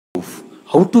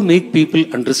how to make people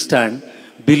understand,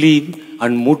 believe,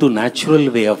 and move to natural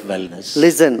way of wellness.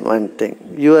 Listen one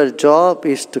thing. Your job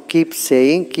is to keep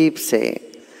saying, keep saying.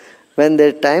 When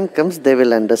their time comes, they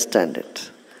will understand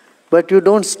it. But you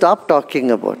don't stop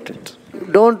talking about it.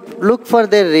 Don't look for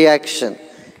their reaction.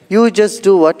 You just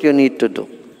do what you need to do.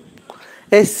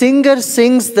 A singer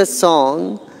sings the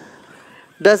song,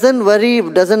 doesn't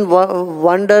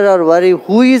wonder or worry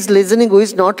who is listening, who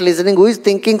is not listening, who is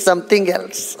thinking something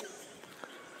else.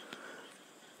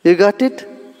 You got it?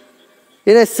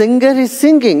 A singer is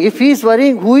singing. If he is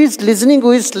worrying who is listening,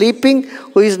 who is sleeping,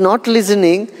 who is not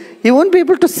listening, he won't be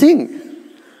able to sing.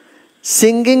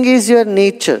 Singing is your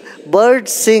nature.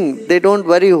 Birds sing. They don't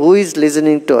worry who is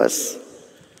listening to us.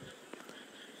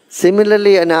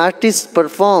 Similarly, an artist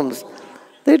performs.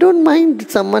 They don't mind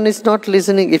if someone is not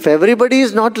listening. If everybody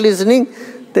is not listening,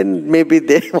 then maybe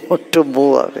they want to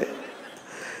move away.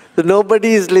 So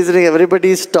nobody is listening.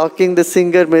 Everybody is talking. The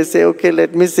singer may say, okay,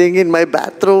 let me sing in my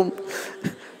bathroom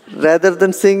rather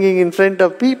than singing in front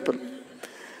of people.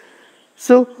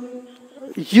 So,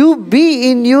 you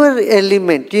be in your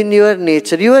element, in your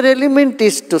nature. Your element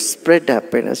is to spread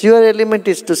happiness. Your element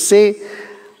is to say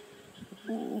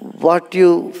what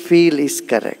you feel is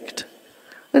correct.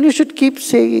 And you should keep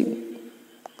saying.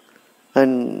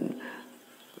 And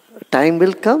time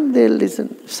will come, they'll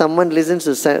listen. If someone listens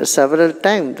to several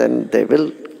times, then they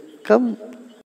will come.